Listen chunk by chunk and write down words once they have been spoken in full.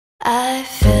I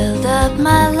filled up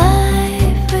my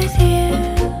life with you.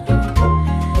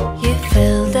 You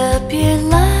filled up your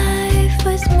life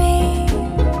with me.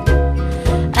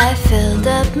 I filled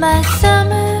up my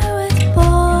summer with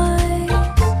boys,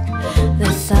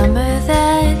 the summer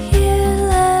that you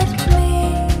left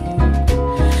me.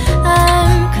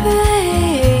 I'm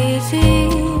crazy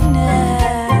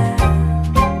now.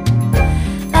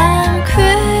 I'm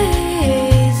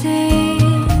crazy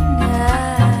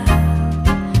now.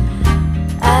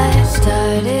 I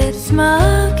started smoking